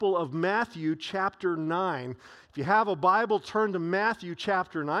of Matthew chapter 9. If you have a Bible, turn to Matthew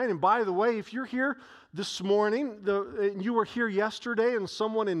chapter 9. And by the way, if you're here this morning, you were here yesterday and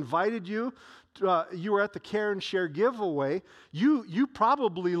someone invited you, you were at the Care and Share giveaway, you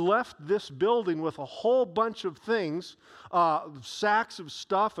probably left this building with a whole bunch of things, sacks of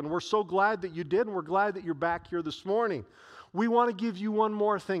stuff, and we're so glad that you did, and we're glad that you're back here this morning. We want to give you one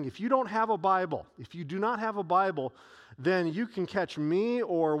more thing. If you don't have a Bible, if you do not have a Bible, then you can catch me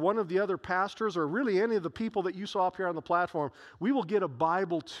or one of the other pastors or really any of the people that you saw up here on the platform. We will get a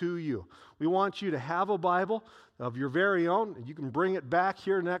Bible to you. We want you to have a Bible of your very own. You can bring it back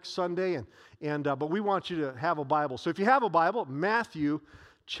here next Sunday, but we want you to have a Bible. So if you have a Bible, Matthew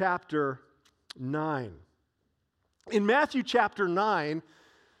chapter 9. In Matthew chapter 9,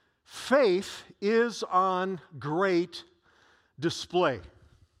 faith is on great display.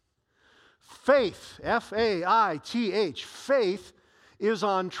 Faith, F-A-I-T-H, faith is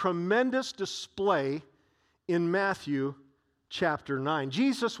on tremendous display in Matthew chapter 9.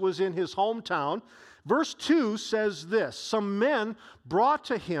 Jesus was in his hometown. Verse 2 says this, some men brought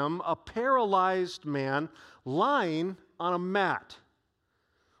to him a paralyzed man lying on a mat.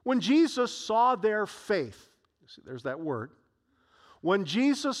 When Jesus saw their faith, see, there's that word. When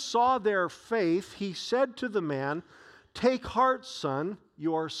Jesus saw their faith, he said to the man, take heart, son,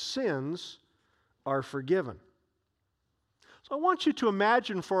 your sins are forgiven. So I want you to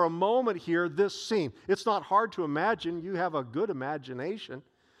imagine for a moment here this scene. It's not hard to imagine. You have a good imagination.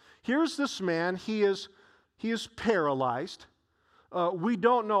 Here's this man. He is paralyzed. We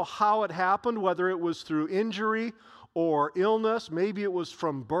don't know how it happened, whether it was through injury or illness. Maybe it was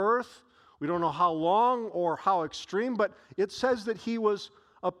from birth. We don't know how long or how extreme, but it says that he was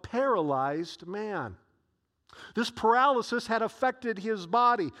a paralyzed man. This paralysis had affected his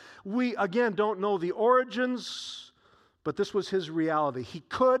body. We, again, don't know the origins, but this was his reality. He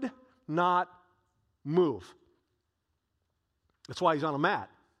could not move. That's why he's on a mat.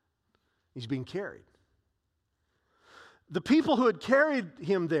 He's being carried. The people who had carried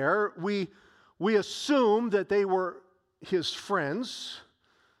him there, we assume that they were his friends.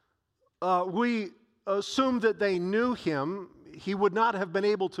 We assume that they knew him. He would not have been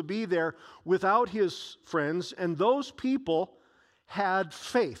able to be there without his friends, and those people had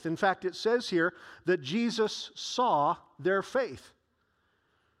faith. In fact, it says here that Jesus saw their faith.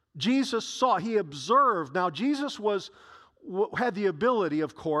 Jesus saw, he observed. Now, Jesus had the ability,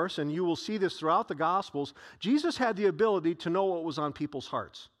 of course, and you will see this throughout the Gospels, Jesus had the ability to know what was on people's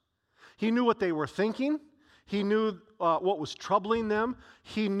hearts. He knew what they were thinking. He knew what was troubling them.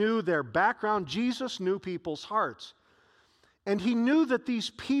 He knew their background. Jesus knew people's hearts. And he knew that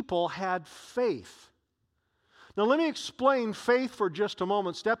these people had faith. Now let me explain faith for just a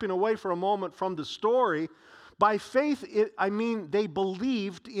moment, stepping away for a moment from the story. By faith, I mean they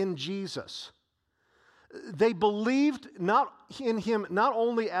believed in Jesus. They believed not in him not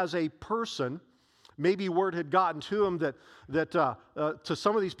only as a person. Maybe word had gotten to him that to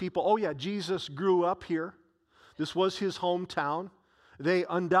some of these people, oh yeah, Jesus grew up here. This was his hometown. They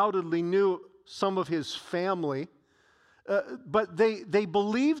undoubtedly knew some of his family. But they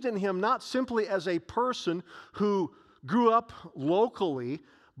believed in him not simply as a person who grew up locally,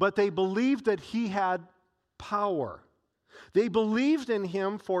 but they believed that he had power. They believed in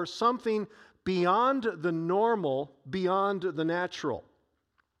him for something beyond the normal, beyond the natural.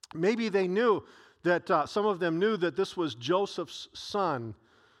 Maybe they knew that, some of them knew that this was Joseph's son.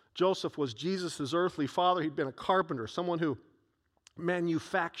 Joseph was Jesus' earthly father. He'd been a carpenter, someone who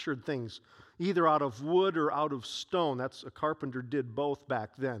manufactured things either out of wood or out of stone. That's a carpenter did both back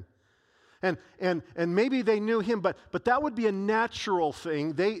then. And maybe they knew him, but that would be a natural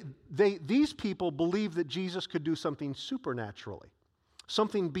thing. These people believed that Jesus could do something supernaturally,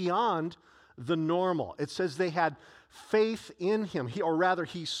 something beyond the normal. It says they had faith in him, or rather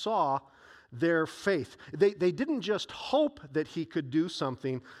he saw their faith. They didn't just hope that he could do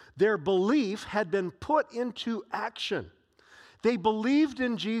something. Their belief had been put into action. They believed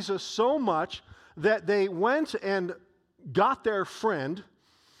in Jesus so much that they went and got their friend,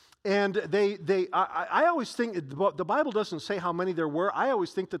 and I always think, the Bible doesn't say how many there were. I always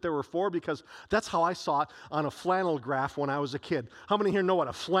think that there were 4 because that's how I saw it on a flannel graph when I was a kid. How many here know what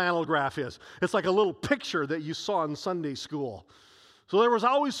a flannel graph is? It's like a little picture that you saw in Sunday school. So there was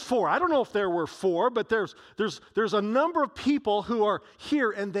always 4. I don't know if there were 4, but there's a number of people who are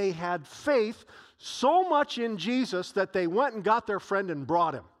here, and they had faith so much in Jesus that they went and got their friend and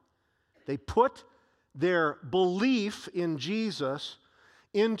brought him. They put their belief in Jesus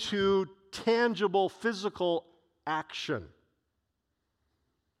into tangible physical action.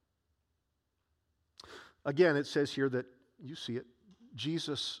 Again, it says here that, you see it,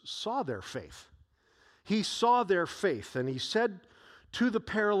 Jesus saw their faith. He saw their faith, and he said to the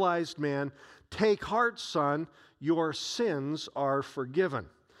paralyzed man, "Take heart, son, your sins are forgiven."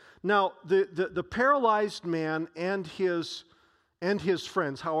 Now, the paralyzed man and his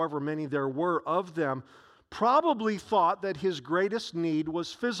friends, however many there were of them, probably thought that his greatest need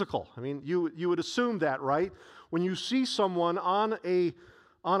was physical. I mean, you would assume that, right? When you see someone on a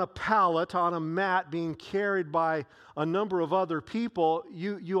pallet, on a mat, being carried by a number of other people,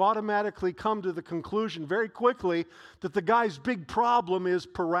 you automatically come to the conclusion very quickly that the guy's big problem is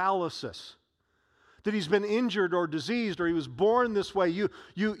paralysis. That he's been injured or diseased, or he was born this way. You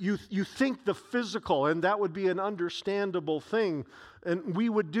think the physical, and that would be an understandable thing. And we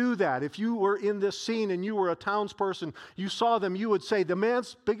would do that. If you were in this scene and you were a townsperson, you saw them, you would say, the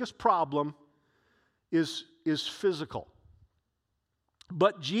man's biggest problem is physical.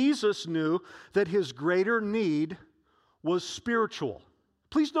 But Jesus knew that his greater need was spiritual.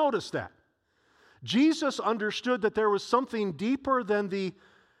 Please notice that. Jesus understood that there was something deeper than the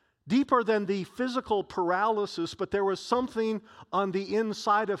physical paralysis, but there was something on the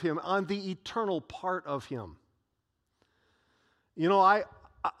inside of him, on the eternal part of him. You know,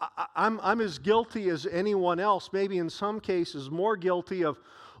 I'm as guilty as anyone else, maybe in some cases more guilty, of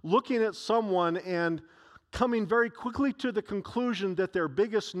looking at someone and coming very quickly to the conclusion that their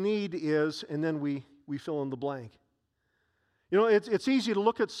biggest need is, and then we fill in the blank. You know, it's easy to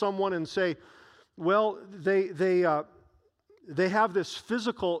look at someone and say, well, they have this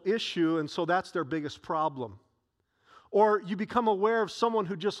physical issue, and so that's their biggest problem. Or you become aware of someone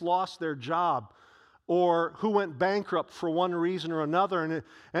who just lost their job, or who went bankrupt for one reason or another,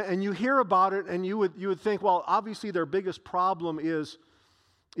 and you hear about it, and you would think, well, obviously their biggest problem is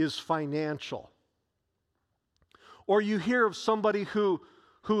financial. Or you hear of somebody who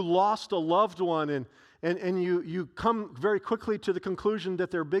lost a loved one, and you come very quickly to the conclusion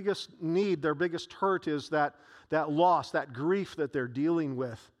that their biggest need, their biggest hurt is that loss, that grief that they're dealing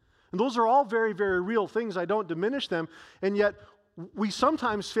with. And those are all very, very real things. I don't diminish them. And yet, we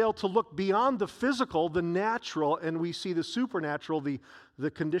sometimes fail to look beyond the physical, the natural, and we see the supernatural, the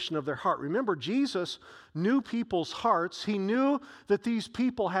condition of their heart. Remember, Jesus knew people's hearts. He knew that these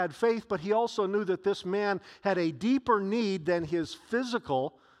people had faith, but he also knew that this man had a deeper need than his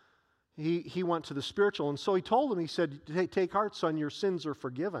physical. He went to the spiritual. And so he told him, he said, "Take heart, son, your sins are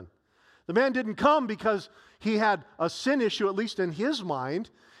forgiven." The man didn't come because he had a sin issue, at least in his mind.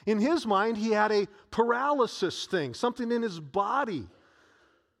 In his mind, he had a paralysis thing, something in his body.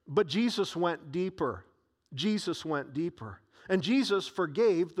 But Jesus went deeper. Jesus went deeper. And Jesus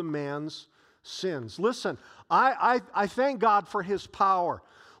forgave the man's sins. Listen, I thank God for his power.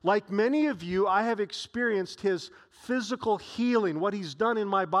 Like many of you, I have experienced his physical healing, what he's done in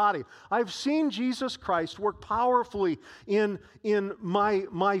my body. I've seen Jesus Christ work powerfully in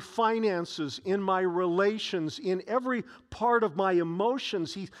my finances, in my relations, in every part of my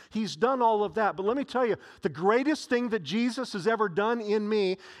emotions. He's done all of that. But let me tell you, the greatest thing that Jesus has ever done in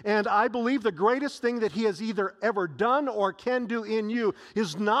me, and I believe the greatest thing that he has either ever done or can do in you,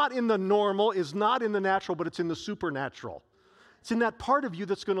 is not in the normal, is not in the natural, but it's in the supernatural. It's in that part of you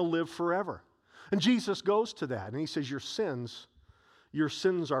that's going to live forever. And Jesus goes to that, and he says, your sins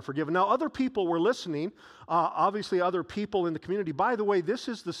are forgiven. Now, other people were listening, obviously other people in the community. By the way, this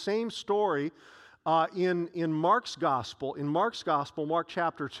is the same story in Mark's Gospel. In Mark's Gospel, Mark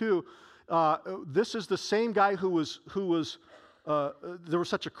chapter 2, this is the same guy who was there was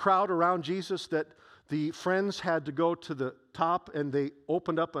such a crowd around Jesus that the friends had to go to the top, and they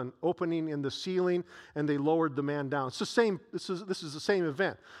opened up an opening in the ceiling, and they lowered the man down. It's the same. This is the same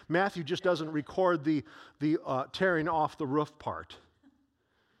event. Matthew just doesn't record the tearing off the roof part.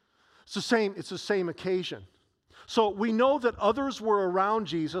 It's the same occasion. So we know that others were around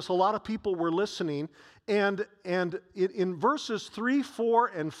Jesus. A lot of people were listening. And in verses 3, 4,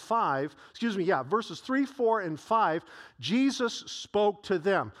 and 5, verses 3, 4, and 5, Jesus spoke to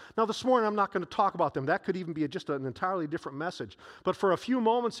them. Now this morning I'm not going to talk about them. That could even be just an entirely different message. But for a few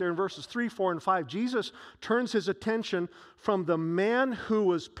moments there in verses 3, 4, and 5, Jesus turns his attention from the man who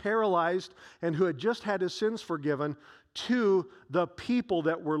was paralyzed and who had just had his sins forgiven to the people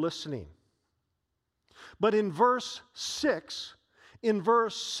that were listening. But in verse 6,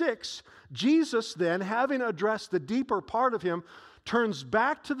 Jesus then, having addressed the deeper part of him, turns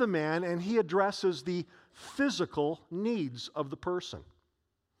back to the man and he addresses the physical needs of the person.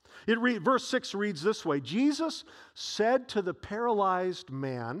 Verse 6 reads this way: Jesus said to the paralyzed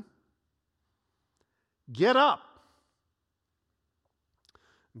man, "Get up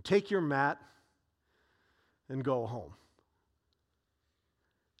and take your mat and go home."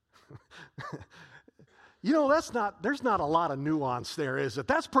 there's not a lot of nuance there, is it?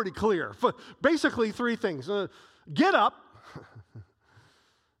 That's pretty clear. Basically, three things. Get up.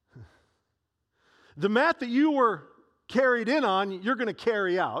 The mat that you were carried in on, you're going to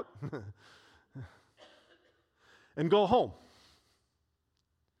carry out. And go home.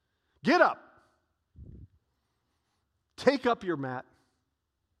 Get up. Take up your mat.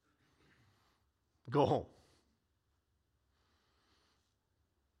 Go home.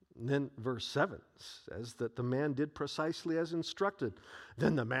 And then verse 7 says that the man did precisely as instructed.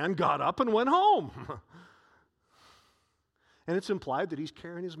 Then the man got up and went home. And it's implied that he's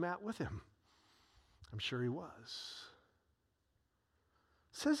carrying his mat with him. I'm sure he was.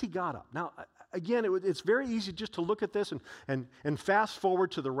 It says he got up. Now, again, it's very easy just to look at this and fast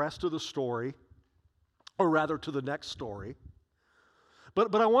forward to the rest of the story, or rather to the next story.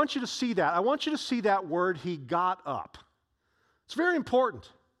 But I want you to see that. I want you to see that word, he got up. It's very important.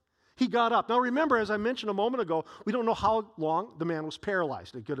 He got up. Now remember, as I mentioned a moment ago, we don't know how long the man was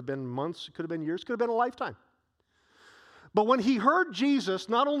paralyzed. It could have been months, it could have been years, it could have been a lifetime. But when he heard Jesus,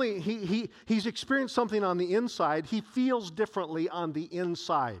 not only he's experienced something on the inside, he feels differently on the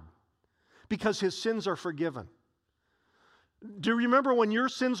inside because his sins are forgiven. Do you remember when your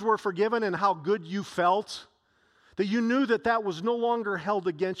sins were forgiven and how good you felt? That you knew that was no longer held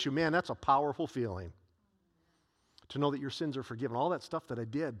against you. Man, that's a powerful feeling. To know that your sins are forgiven. All that stuff that I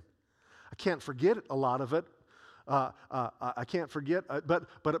did. I can't forget a lot of it. I can't forget,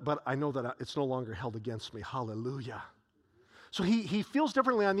 but I know that it's no longer held against me. Hallelujah. So he feels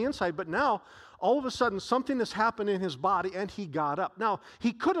differently on the inside, but now, all of a sudden, something has happened in his body, and he got up. Now,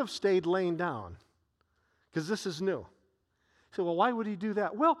 he could have stayed laying down, because this is new. You say, well, why would he do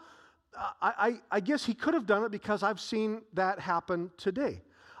that? Well, I guess he could have done it because I've seen that happen today.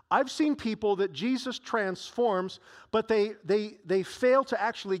 I've seen people that Jesus transforms, but they fail to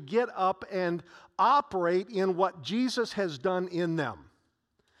actually get up and operate in what Jesus has done in them.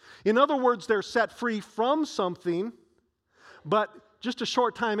 In other words, they're set free from something, but just a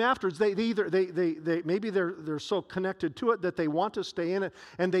short time afterwards, maybe they're so connected to it that they want to stay in it,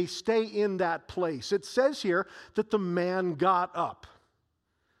 and they stay in that place. It says here that the man got up.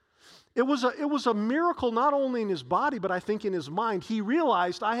 It was a miracle not only in his body, but I think in his mind. He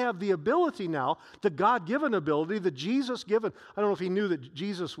realized, I have the ability now, the God-given ability, the Jesus-given. I don't know if he knew that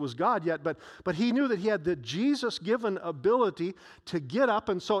Jesus was God yet, but he knew that he had the Jesus-given ability to get up,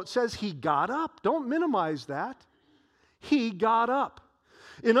 and so it says he got up. Don't minimize that. He got up.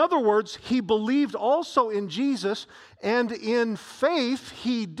 In other words, he believed also in Jesus, and in faith,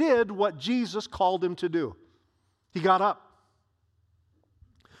 he did what Jesus called him to do. He got up.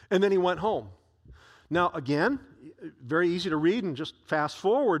 And then he went home. Now, again, very easy to read and just fast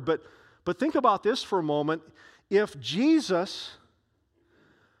forward, but think about this for a moment. If Jesus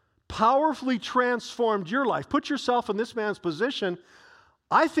powerfully transformed your life, put yourself in this man's position,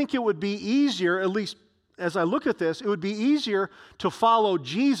 I think it would be easier, at least as I look at this, it would be easier to follow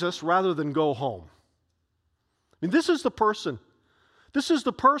Jesus rather than go home. I mean, this is the person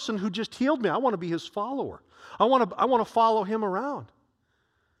who just healed me. I want to be his follower. I want to follow him around.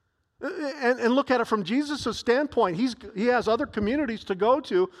 And look at it from Jesus' standpoint. He has other communities to go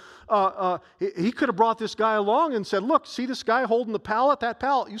to. He could have brought this guy along and said, look, see this guy holding the pallet? That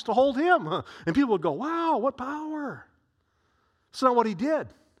pallet used to hold him. And people would go, wow, what power. That's not what he did.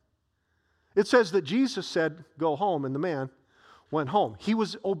 It says that Jesus said, go home, and the man went home. He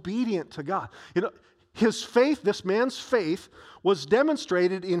was obedient to God. You know, his faith, this man's faith, was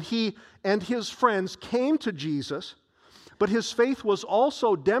demonstrated in he and his friends came to Jesus. But his faith was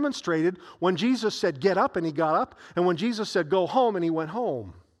also demonstrated when Jesus said, get up, and he got up, and when Jesus said, go home, and he went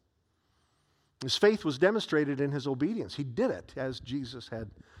home. His faith was demonstrated in his obedience. He did it as Jesus had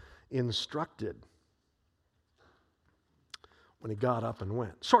instructed when he got up and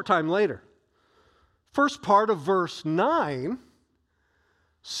went. Short time later, first part of verse 9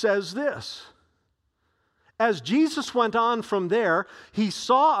 says this. As Jesus went on from there, he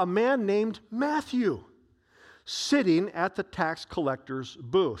saw a man named Matthew sitting at the tax collector's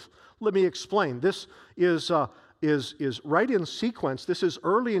booth. Let me explain. This is right in sequence. This is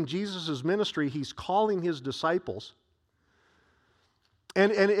early in Jesus' ministry. He's calling his disciples.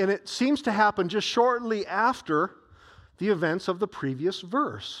 And it seems to happen just shortly after the events of the previous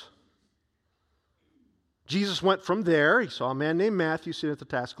verse. Jesus went from there. He saw a man named Matthew sitting at the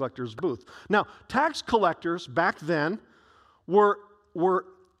tax collector's booth. Now, tax collectors back then were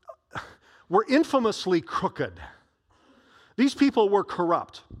infamously crooked. These people were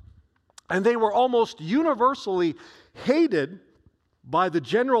corrupt. And they were almost universally hated by the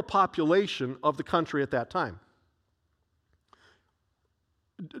general population of the country at that time.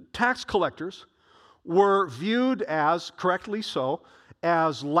 Tax collectors were viewed as, correctly so,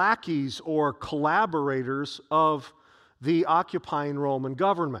 as lackeys or collaborators of the occupying Roman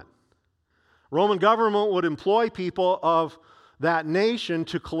government. Roman government would employ people of that nation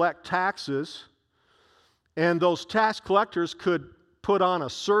to collect taxes, and those tax collectors could put on a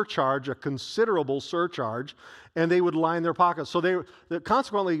surcharge, a considerable surcharge, and they would line their pockets. So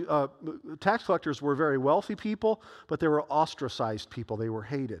consequently, tax collectors were very wealthy people, but they were ostracized people. They were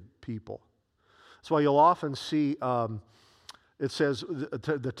hated people. That's why you'll often see, it says,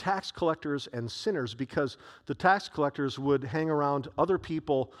 the tax collectors and sinners, because the tax collectors would hang around other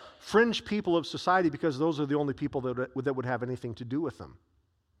people, fringe people of society, because those are the only people that would have anything to do with them.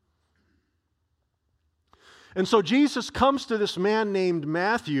 And so Jesus comes to this man named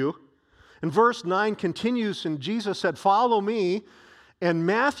Matthew, and verse 9 continues, and Jesus said, "Follow me." And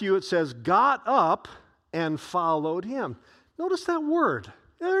Matthew, it says, got up and followed him. Notice that word.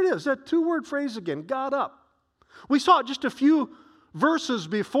 There it is, that two-word phrase again, got up. We saw it just a few verses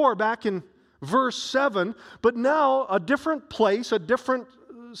before, back in verse 7, but now a different place, a different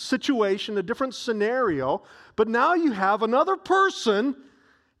situation, a different scenario, but now you have another person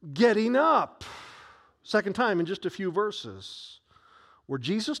getting up. Second time in just a few verses, where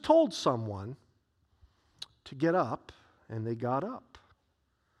Jesus told someone to get up, and they got up.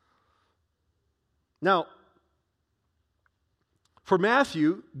 Now, for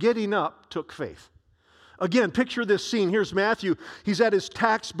Matthew, getting up took faith. Again, picture this scene. Here's Matthew. He's at his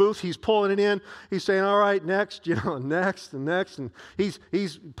tax booth. He's pulling it in. He's saying, all right, next, next and next. And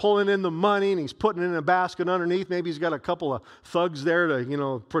he's pulling in the money, and he's putting it in a basket underneath. Maybe he's got a couple of thugs there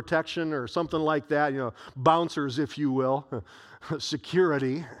to, protection or something like that, bouncers, if you will,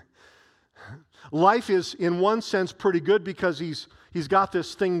 security. Life is, in one sense, pretty good because he's got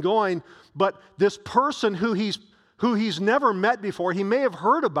this thing going. But this person who he's never met before, he may have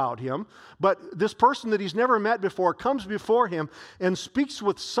heard about him, but this person that he's never met before comes before him and speaks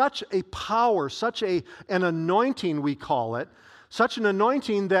with such a power, such an anointing, we call it, such an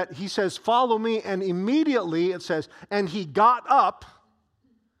anointing that he says, "Follow me," and immediately it says, and he got up.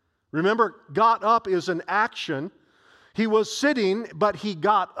 Remember, got up is an action. He was sitting, but he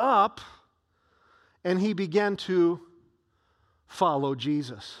got up, and he began to follow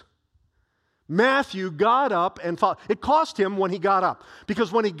Jesus. Matthew got up and followed. It cost him when he got up.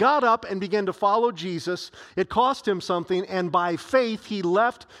 Because when he got up and began to follow Jesus, it cost him something. And by faith, he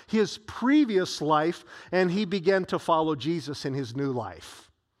left his previous life and he began to follow Jesus in his new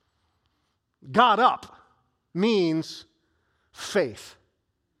life. Got up means faith.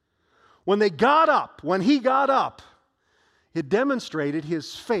 When he got up, it demonstrated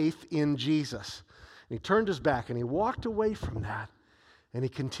his faith in Jesus. And he turned his back and he walked away from that. And he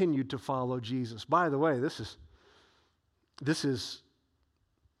continued to follow Jesus. By the way, this is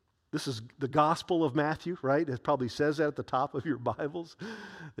the Gospel of Matthew, right? It probably says that at the top of your Bibles.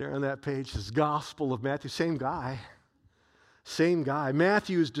 There on that page, this Gospel of Matthew. Same guy.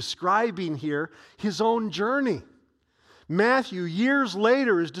 Matthew is describing here his own journey. Matthew, years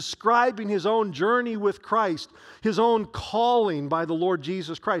later, is describing his own journey with Christ, his own calling by the Lord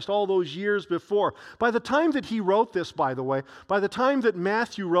Jesus Christ, all those years before. By the time that he wrote this, by the way, by the time that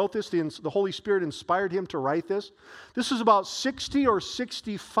Matthew wrote this, the Holy Spirit inspired him to write this. This is about 60 or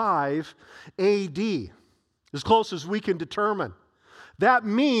 65 A.D., as close as we can determine. That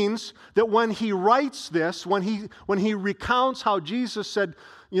means that when he writes this, when he recounts how Jesus said,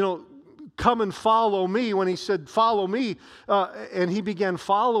 come and follow me, when he said, follow me, and he began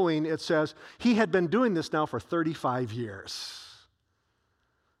following, it says, he had been doing this now for 35 years.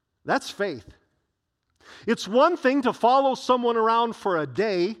 That's faith. It's one thing to follow someone around for a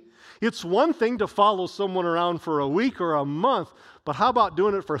day. It's one thing to follow someone around for a week or a month, but how about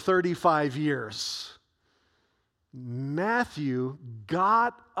doing it for 35 years? Matthew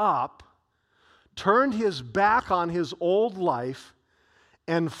got up, turned his back on his old life,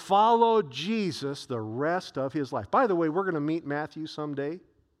 and followed Jesus the rest of his life. By the way, we're going to meet Matthew someday.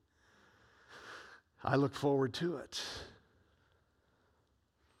 I look forward to it.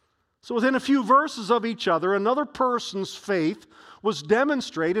 So within a few verses of each other, another person's faith was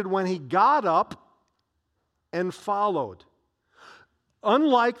demonstrated when he got up and followed.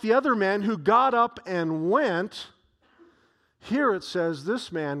 Unlike the other man who got up and went, here it says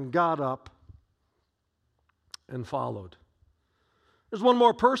this man got up and followed. There's one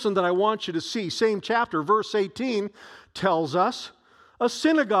more person that I want you to see. Same chapter, verse 18 tells us, a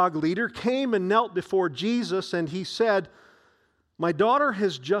synagogue leader came and knelt before Jesus, and he said, "My daughter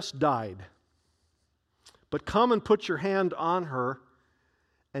has just died, but come and put your hand on her,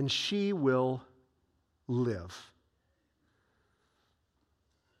 and she will live."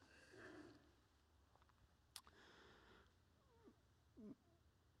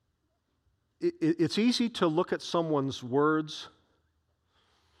 it's easy to look at someone's words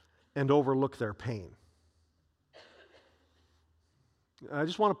and overlook their pain. I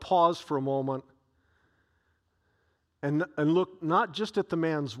just want to pause for a moment and look not just at the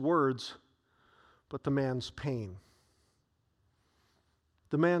man's words, but the man's pain.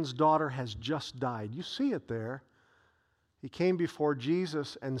 The man's daughter has just died. You see it there. He came before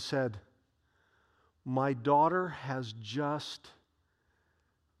Jesus and said, "My daughter has just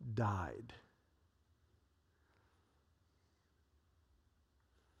died."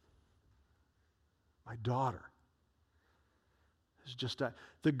 My daughter has just died.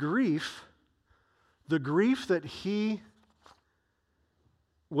 The grief that he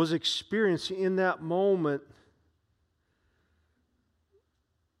was experiencing in that moment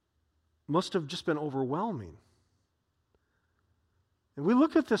must have just been overwhelming. And we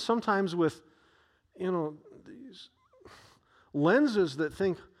look at this sometimes with, these lenses that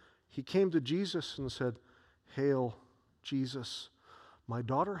think he came to Jesus and said, "Hail, Jesus, my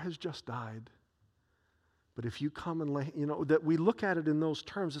daughter has just died. But if you come and lay," that we look at it in those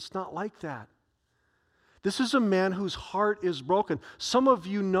terms. It's not like that. This is a man whose heart is broken. Some of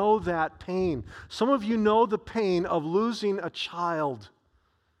you know that pain. Some of you know the pain of losing a child.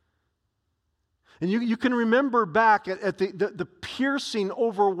 And you can remember back at the piercing,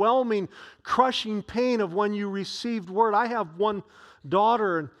 overwhelming, crushing pain of when you received word. I have one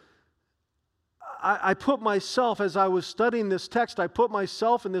daughter, and I put myself, as I was studying this text, I put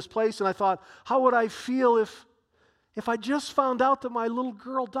myself in this place, and I thought, how would I feel if I just found out that my little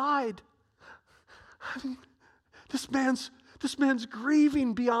girl died? I mean, this man's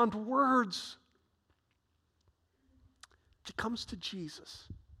grieving beyond words. He comes to Jesus.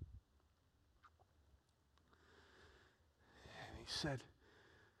 And he said,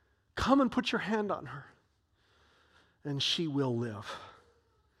 "Come and put your hand on her, and she will live."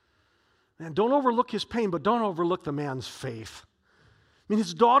 And don't overlook his pain, but don't overlook the man's faith. I mean,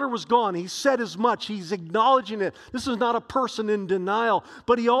 his daughter was gone. He said as much. He's acknowledging it. This is not a person in denial.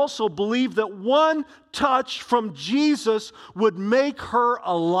 But he also believed that one touch from Jesus would make her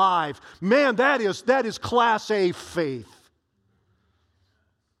alive. Man, that is Class A faith.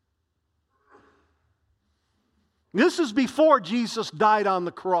 This is before Jesus died on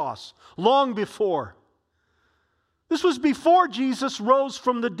the cross. Long before. This was before Jesus rose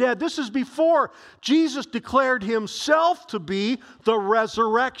from the dead. This is before Jesus declared himself to be the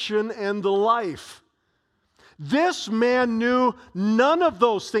resurrection and the life. This man knew none of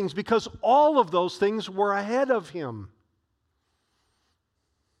those things because all of those things were ahead of him.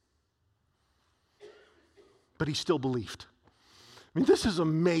 But he still believed. I mean, this is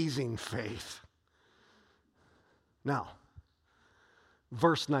amazing faith. Now,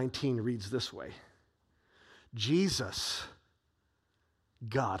 verse 19 reads this way. Jesus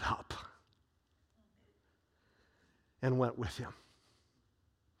got up and went with him.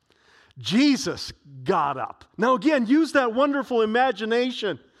 Jesus got up. Now again, use that wonderful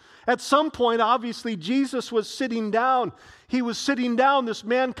imagination. At some point, obviously, Jesus was sitting down. He was sitting down. This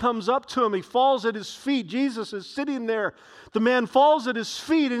man comes up to him. He falls at his feet. Jesus is sitting there. The man falls at his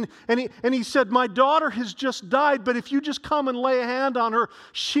feet and he said, "My daughter has just died, but if you just come and lay a hand on her,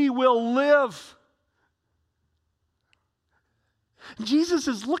 she will live." Jesus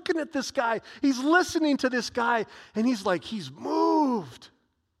is looking at this guy. He's listening to this guy, and he's moved.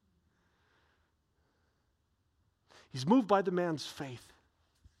 He's moved by the man's faith.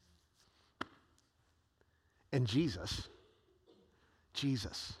 And Jesus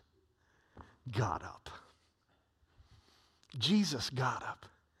got up. Jesus got up,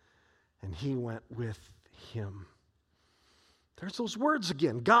 and he went with him. There's those words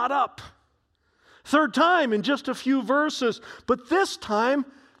again, got up. Third time in just a few verses. But this time,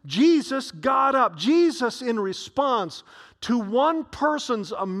 Jesus got up. Jesus, in response to one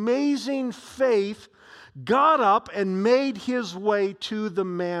person's amazing faith, got up and made his way to the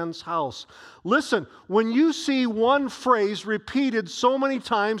man's house. Listen, when you see one phrase repeated so many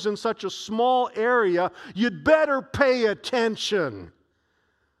times in such a small area, you'd better pay attention.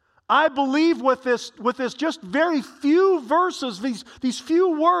 I believe with this just very few verses, these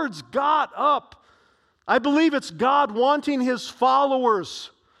few words, got up, I believe it's God wanting his followers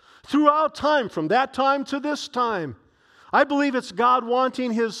throughout time, from that time to this time. I believe it's God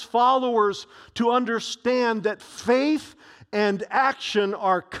wanting his followers to understand that faith and action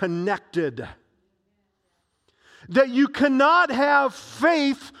are connected. That you cannot have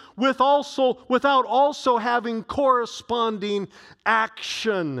faith without also having corresponding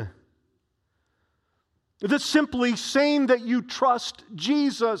action. That simply saying that you trust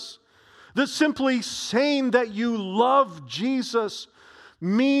Jesus, that simply saying that you love Jesus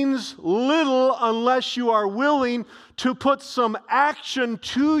means little unless you are willing to put some action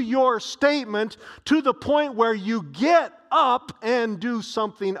to your statement to the point where you get up and do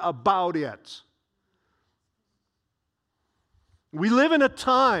something about it. We live in a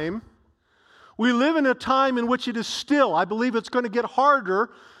time in which it is still, I believe it's going to get harder,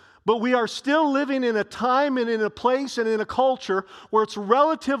 but we are still living in a time and in a place and in a culture where it's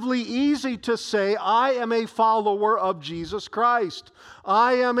relatively easy to say, I am a follower of Jesus Christ.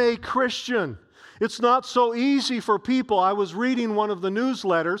 I am a Christian. It's not so easy for people. I was reading one of the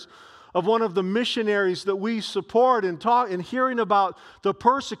newsletters of one of the missionaries that we support and hearing about the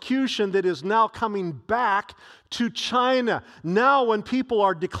persecution that is now coming back to China. Now when people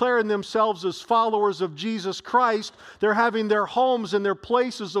are declaring themselves as followers of Jesus Christ, they're having their homes and their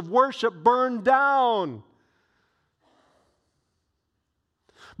places of worship burned down.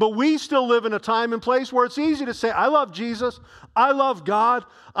 But we still live in a time and place where it's easy to say, I love Jesus, I love God,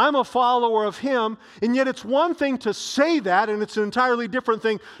 I'm a follower of Him, and yet it's one thing to say that, and it's an entirely different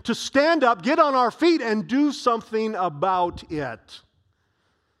thing to stand up, get on our feet, and do something about it.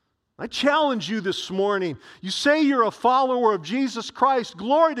 I challenge you this morning. You say you're a follower of Jesus Christ,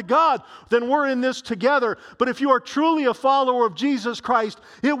 glory to God, then we're in this together. But if you are truly a follower of Jesus Christ,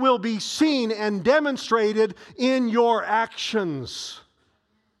 it will be seen and demonstrated in your actions.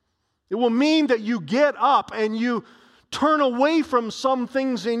 It will mean that you get up and you turn away from some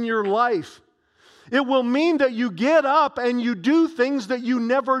things in your life. It will mean that you get up and you do things that you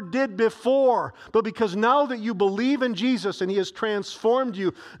never did before. But because now that you believe in Jesus and He has transformed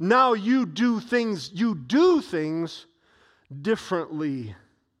you, now you do things differently.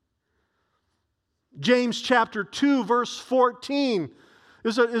 James chapter 2 verse 14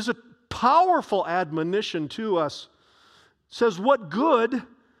 is a powerful admonition to us. It says, what good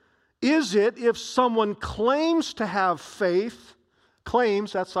is it if someone claims to have faith,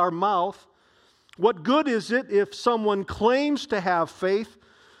 claims, that's our mouth. What good is it if someone claims to have faith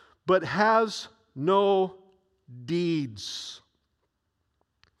but has no deeds?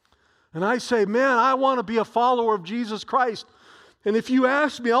 And I say, man, I want to be a follower of Jesus Christ. And if you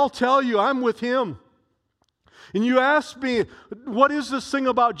ask me, I'll tell you I'm with Him. And you ask me, what is this thing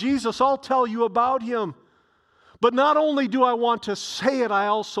about Jesus? I'll tell you about Him. But not only do I want to say it, I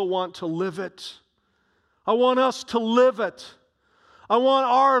also want to live it. I want us to live it. I want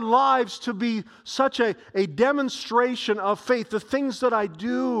our lives to be such a demonstration of faith. The things that I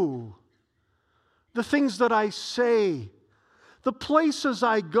do, the things that I say, the places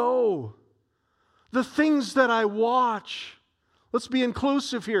I go, the things that I watch. Let's be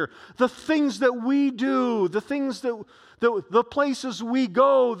inclusive here. The things that we do, the places we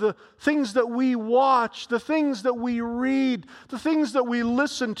go, the things that we watch, the things that we read, the things that we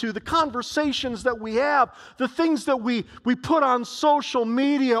listen to, the conversations that we have, the things that we put on social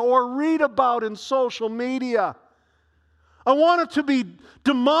media or read about in social media. I want it to be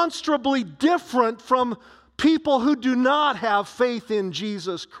demonstrably different from people who do not have faith in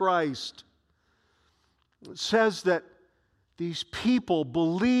Jesus Christ. It says that these people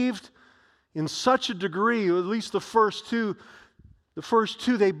believed in such a degree, or at least the first two,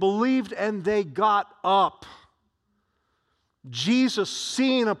 they believed and they got up. Jesus,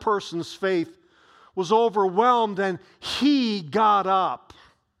 seeing a person's faith, was overwhelmed and He got up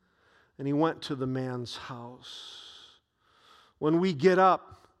and He went to the man's house. When we get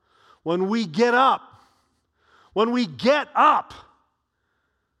up, when we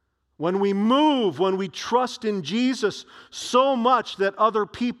move, when we trust in Jesus so much that other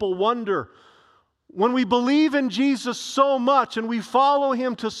people wonder, when we believe in Jesus so much and we follow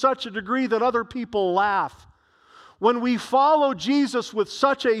Him to such a degree that other people laugh, when we follow Jesus with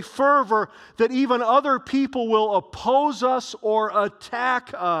such a fervor that even other people will oppose us or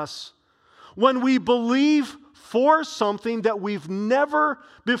attack us, when we believe for something that we've never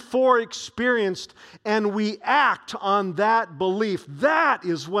before experienced and we act on that belief, that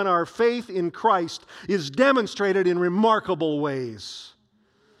is when our faith in Christ is demonstrated in remarkable ways.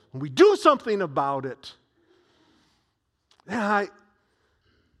 When we do something about it. And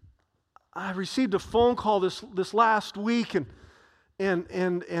I received a phone call this last week and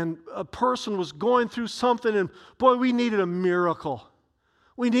a person was going through something and boy, we needed a miracle.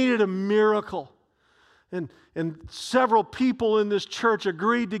 We needed a miracle. And several people in this church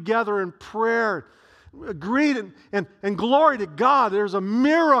agreed together in prayer, agreed, and glory to God, there's a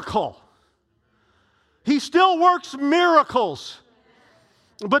miracle. He still works miracles.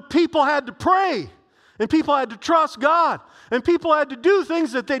 But people had to pray. And people had to trust God. And people had to do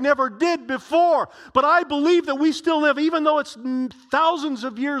things that they never did before. But I believe that we still live, even though it's thousands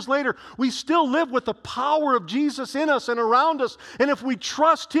of years later, we still live with the power of Jesus in us and around us. And if we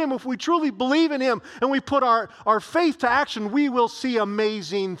trust Him, if we truly believe in Him, and we put our faith to action, we will see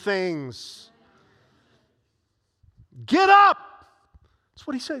amazing things. Get up! That's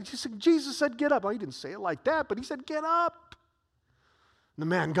what He said. Jesus said, get up. Well, He didn't say it like that, but He said, get up. And the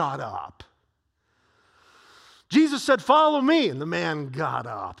man got up. Jesus said, follow me, and the man got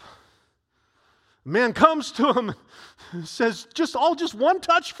up. The man comes to him and says, just one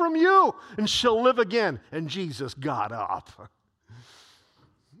touch from you, and she'll live again. And Jesus got up.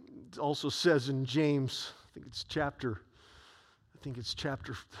 It also says in James, I think it's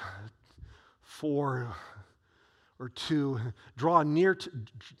chapter 4 or 2, draw near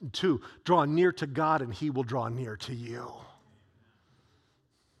to God, and He will draw near to you.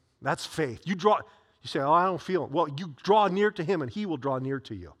 That's faith. You say, oh, I don't feel it. Well, you draw near to Him and He will draw near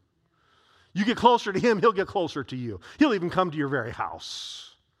to you. You get closer to Him, He'll get closer to you. He'll even come to your very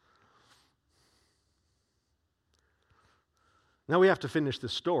house. Now we have to finish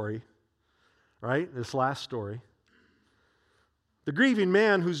this story, right? This last story. The grieving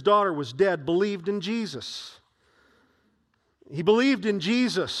man whose daughter was dead believed in Jesus. He believed in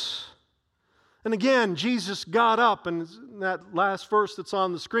Jesus. And again, Jesus got up, and that last verse that's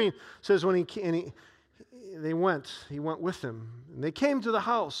on the screen says when he went with him. And they came to the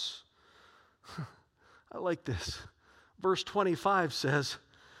house. I like this. Verse 25 says,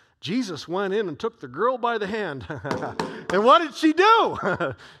 Jesus went in and took the girl by the hand. And what did she do?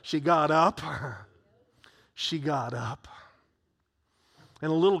 She got up. She got up.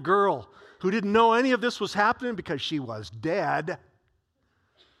 And a little girl who didn't know any of this was happening because she was dead,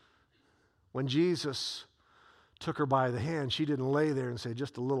 when Jesus took her by the hand, she didn't lay there and say,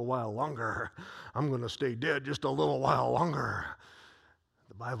 just a little while longer. I'm going to stay dead just a little while longer.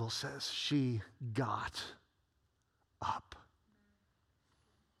 The Bible says she got up.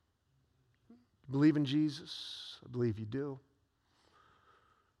 Believe in Jesus? I believe you do.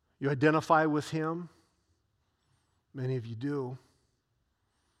 You identify with Him? Many of you do.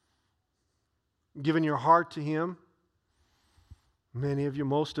 Given your heart to Him? Many of you,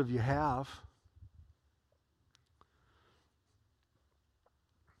 most of you have.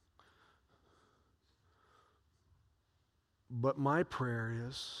 But my prayer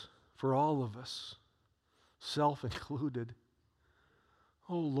is for all of us, self included,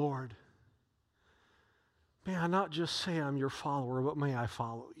 oh Lord, may I not just say I'm your follower, but may I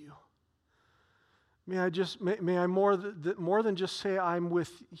follow you. May I more than just say I'm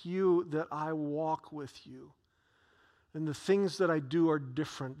with you, that I walk with you. And the things that I do are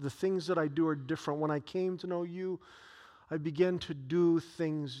different. The things that I do are different. When I came to know you, I began to do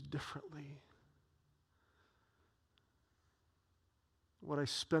things differently. What I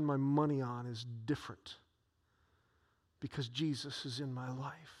spend my money on is different because Jesus is in my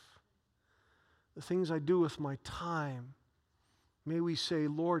life. The things I do with my time, may we say,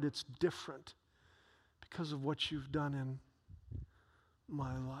 Lord, it's different because of what you've done in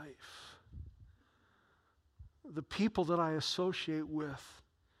my life. The people that I associate with,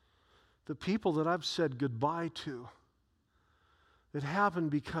 the people that I've said goodbye to, it happened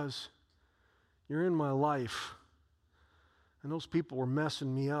because you're in my life. And those people were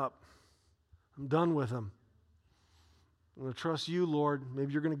messing me up. I'm done with them. I'm going to trust you, Lord.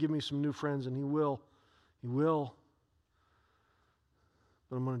 Maybe you're going to give me some new friends, and He will. He will.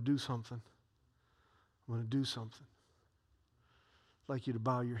 But I'm going to do something. I'm going to do something. I'd like you to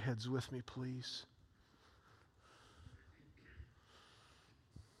bow your heads with me, please.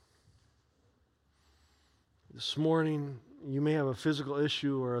 This morning, you may have a physical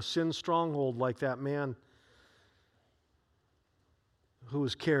issue or a sin stronghold like that man who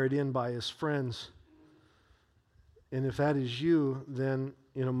was carried in by his friends. And if that is you, then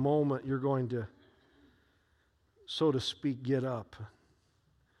in a moment you're going to, so to speak, get up.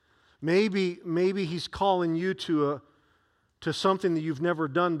 Maybe He's calling you to something that you've never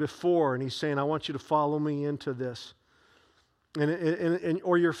done before, and He's saying, I want you to follow me into this.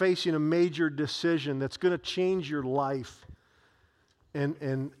 Or you're facing a major decision that's going to change your life.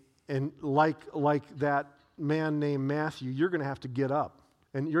 And like that man named Matthew, you're going to have to get up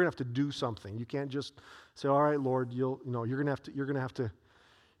and you're going to have to do something. You can't just say, "All right, Lord, you're going to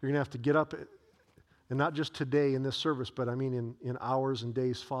have to get up." And not just today in this service, but I mean in hours and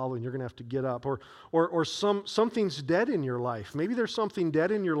days following, you're going to have to get up. Or something's dead in your life. Maybe there's something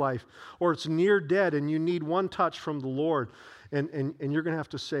dead in your life, or it's near dead, and you need one touch from the Lord. And you're going to have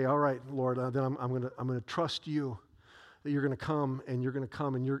to say, "All right, Lord, then I'm going to trust you that you're going to come and you're going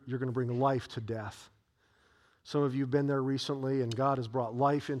to bring life to death. Some of you have been there recently, and God has brought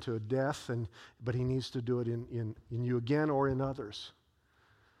life into a death, but He needs to do it in you again or in others.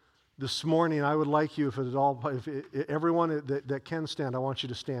 This morning, I would like you, if everyone that can stand, I want you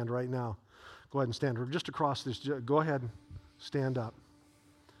to stand right now. Go ahead and stand. We're just across this. Go ahead, stand up.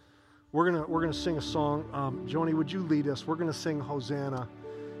 We're gonna sing a song. Joni, would you lead us? We're gonna sing Hosanna,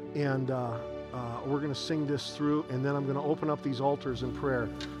 and we're gonna sing this through, and then I'm gonna open up these altars in prayer.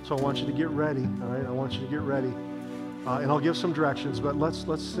 So I want you to get ready. All right, I want you to get ready, and I'll give some directions. But let's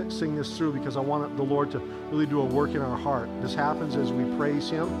sing this through, because I want the Lord to really do a work in our heart. This happens as we praise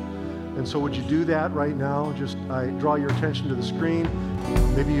Him. And so would you do that right now? I draw your attention to the screen.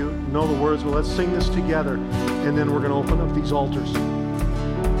 Maybe you know the words, but let's sing this together, and then we're going to open up these altars.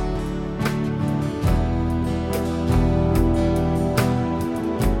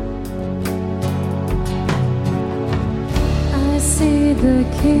 I see the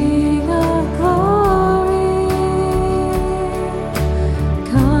King of Glory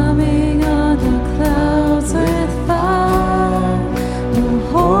coming on the clouds with fire. The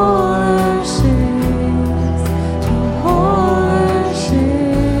whole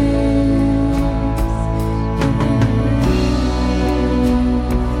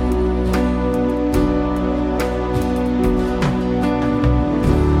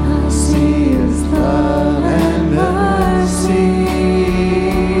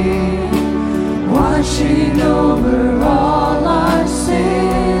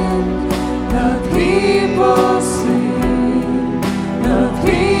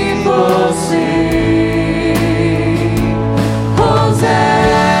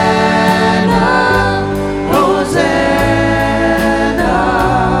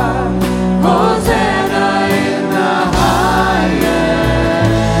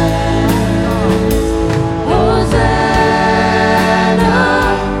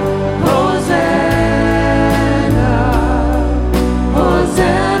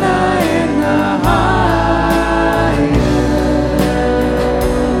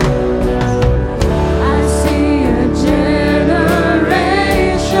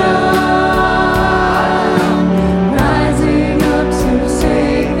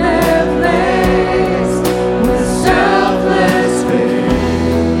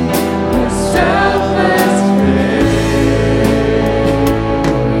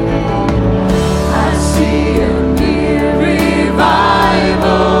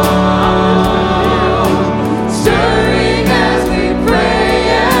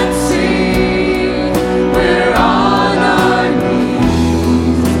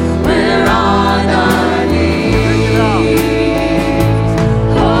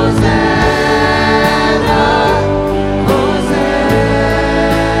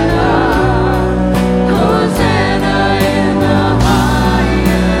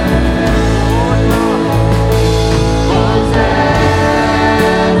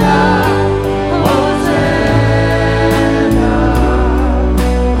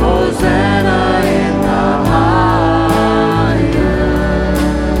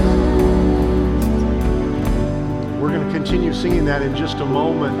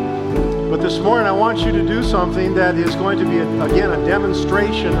Something that is going to be, again, a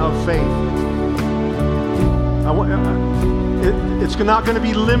demonstration of faith. It's not going to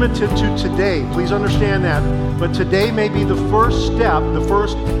be limited to today. Please understand that. But today may be the first step, the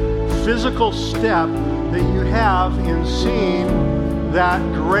first physical step that you have in seeing that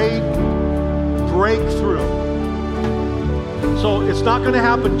great breakthrough. So it's not going to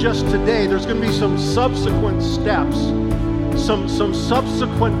happen just today. There's going to be some subsequent steps, some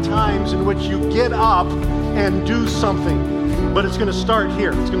subsequent times in which you get up and do something. But it's going to start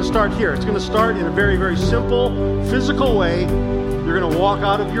here. It's going to start here. It's going to start in a very, very simple, physical way. You're going to walk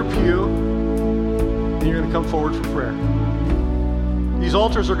out of your pew, and you're going to come forward for prayer. These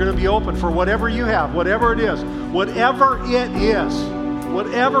altars are going to be open for whatever you have, whatever it is. Whatever it is.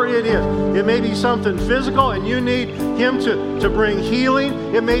 Whatever it is. It may be something physical, and you need Him to bring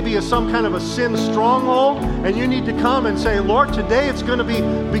healing. It may be some kind of a sin stronghold, and you need to come and say, Lord, today it's going to be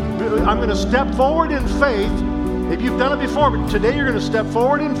I'm going to step forward in faith. Maybe you've done it before, but today you're going to step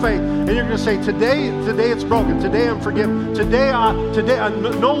forward in faith, and you're going to say, today it's broken. Today I'm forgiven. Today I'm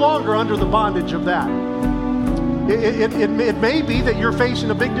no longer under the bondage of that. It may be that you're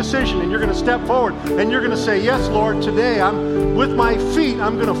facing a big decision, and you're going to step forward, and you're going to say, yes, Lord, today I'm with my feet,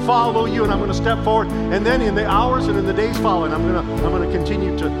 I'm going to follow you, and I'm going to step forward. And then in the hours and in the days following, I'm going to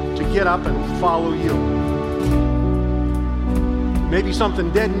continue to get up and follow you. Maybe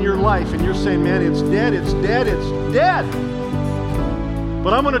something dead in your life, and you're saying, man, it's dead, it's dead, it's dead.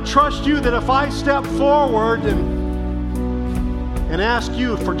 But I'm going to trust you that if I step forward and ask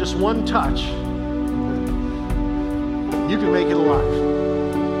you for just one touch, you can make it alive.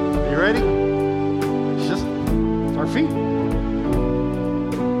 Are you ready? It's just our feet.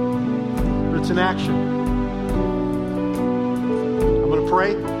 But it's an action. I'm going to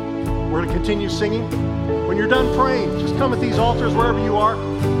pray. We're going to continue singing. When you're done praying, just come at these altars wherever you are.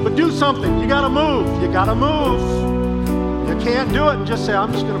 But do something. You got to move. You got to move. You can't do it and just say,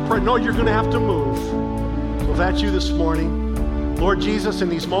 I'm just going to pray. No, you're going to have to move. So if that's you this morning, Lord Jesus, in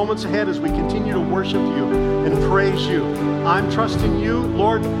these moments ahead as we continue to worship you and praise you, I'm trusting you,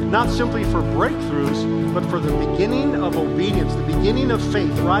 Lord, not simply for breakthroughs, but for the beginning of obedience, the beginning of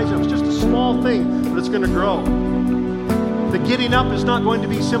faith. Rising up. It's just a small thing, but it's going to grow. The getting up is not going to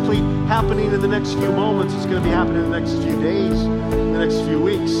be simply happening in the next few moments. It's going to be happening in the next few days, in the next few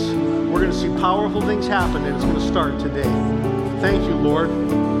weeks. We're going to see powerful things happen, and it's going to start today. Thank you, Lord.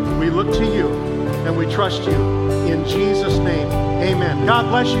 We look to you, and we trust you. In Jesus' name, amen. God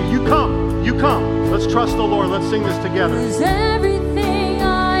bless you. You come. You come. Let's trust the Lord. Let's sing this together. Is everything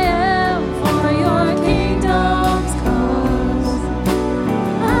I am for your kingdom's cause?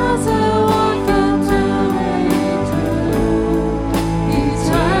 As I walk up to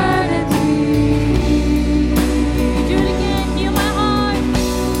eternity. Do it again. Heal my heart.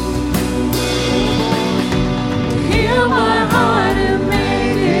 Heal my heart and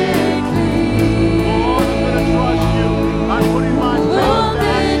make it clean. Lord, I'm going to trust you. I'm putting my faith back.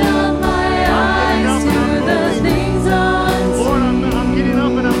 Open up my eyes to the things unseen. Lord, I'm getting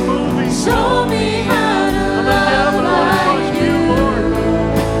up and I'm moving. Show me how to I'm going to get up and I love want to like trust you, Lord.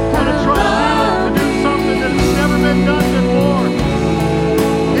 I want to trust you to do something that has never been done before.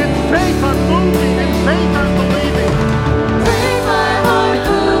 In faith, I'm moving. In faith, I'm believing. Break my heart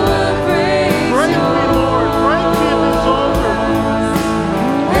full of praise. Break me, Lord. Break me at this altar.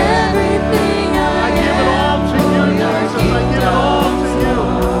 Everything I give it all to you, Jesus. I give it all to you.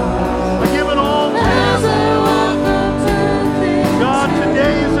 I give it all to you. as I walk up to things God,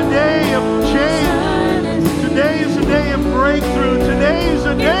 today is a day of change. Today is a day of breakthrough. Today is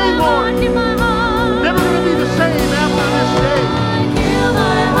a day, Lord. in my heart. Never going to be the same after this day. Heal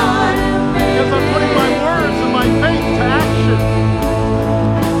my heart and make Because I'm putting my words and my faith to action.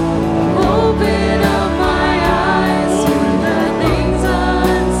 open up my eyes to the things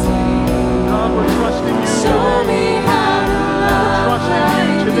unseen. God, we're trusting you Show today. me how to love Trusting you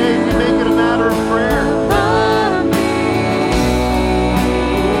like today. We make it a matter of prayer. love me.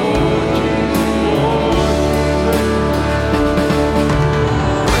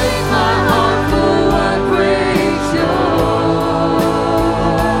 Break my heart full of praise,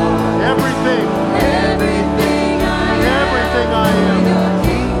 Everything, everything I everything I am. your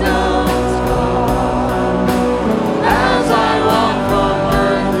kingdom's cause. As I walk from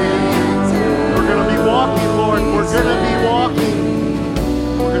earth into We're going to be walking, Lord. We're going to be walking.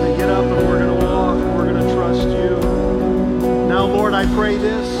 We're going to get up and we're going to walk and we're going to trust you. Now, Lord, I pray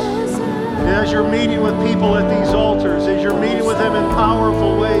this. As you're meeting with people at these altars, as you're meeting with them in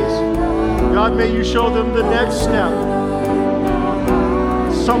powerful ways, God, may you show them the next step.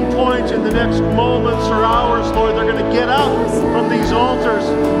 Some point in the next moments or hours, Lord, they're going to get up from these altars.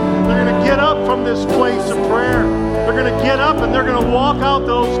 They're going to get up from this place of prayer. They're going to get up and they're going to walk out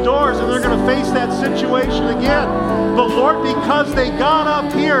those doors and they're going to face that situation again. But Lord, because they got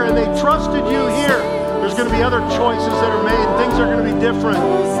up here and they trusted you here, there's going to be other choices that are made. Things are going to be different.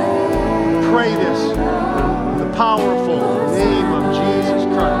 Pray this in the powerful name of Jesus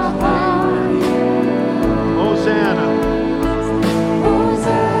Christ. Amen. Hosanna.